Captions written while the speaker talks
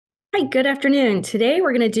Hi, good afternoon. Today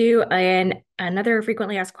we're going to do another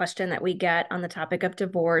frequently asked question that we get on the topic of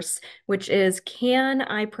divorce, which is, can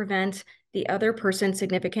I prevent the other person's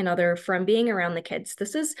significant other from being around the kids?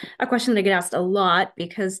 This is a question that I get asked a lot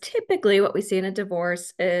because typically what we see in a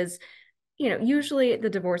divorce is, usually the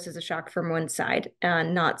divorce is a shock from one side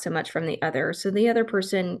and not so much from the other. So the other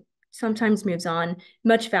person sometimes moves on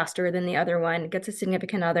much faster than the other one, gets a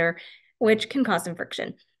significant other, which can cause some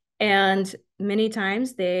friction. And many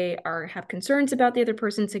times they have concerns about the other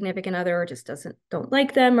person's significant other or just don't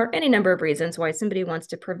like them, or any number of reasons why somebody wants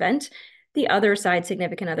to prevent the other side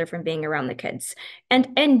significant other from being around the kids. And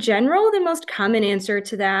in general, the most common answer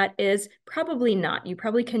to that is probably not. You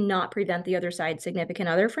probably cannot prevent the other side significant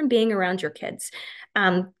other from being around your kids.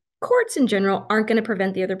 Courts in general aren't going to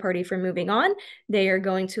prevent the other party from moving on. They are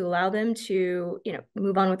going to allow them to,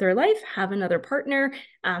 move on with their life, have another partner,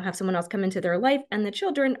 have someone else come into their life, and the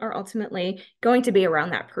children are ultimately going to be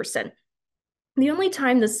around that person. The only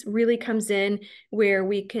time this really comes in where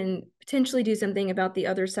we can potentially do something about the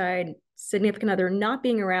other side significant other not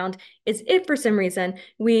being around is if for some reason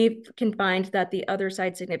we can find that the other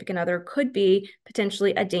side significant other could be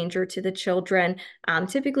potentially a danger to the children,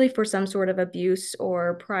 typically for some sort of abuse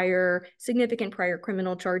or significant prior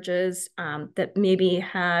criminal charges, that maybe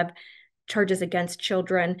have charges against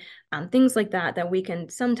children, things like that, that we can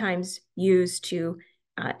sometimes use to,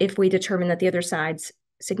 if we determine that the other side's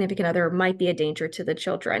significant other might be a danger to the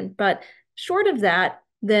children. But short of that,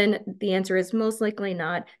 then the answer is most likely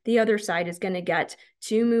not. The other side is going to get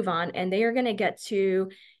to move on, and they are going to get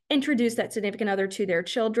to introduce that significant other to their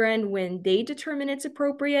children when they determine it's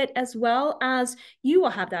appropriate, as well as you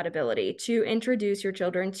will have that ability to introduce your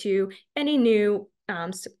children to any new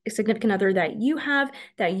significant other that you have,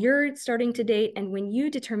 that you're starting to date, and when you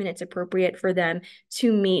determine it's appropriate for them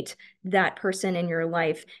to meet that person in your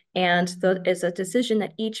life. And that is a decision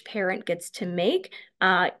that each parent gets to make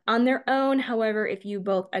on their own. However, if you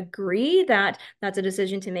both agree that that's a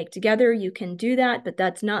decision to make together, you can do that, but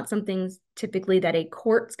that's not something typically that a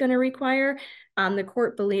court's going to require. The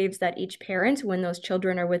court believes that each parent, when those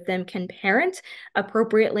children are with them, can parent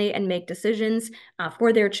appropriately and make decisions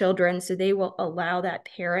for their children. So they will allow that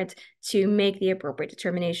parent to make the appropriate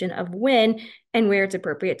determination of when and where it's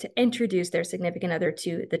appropriate to introduce their significant other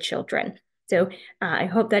to the children. So I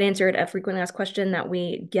hope that answered a frequently asked question that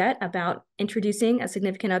we get about introducing a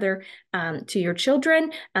significant other to your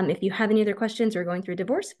children. If you have any other questions or going through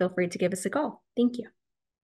divorce, feel free to give us a call. Thank you.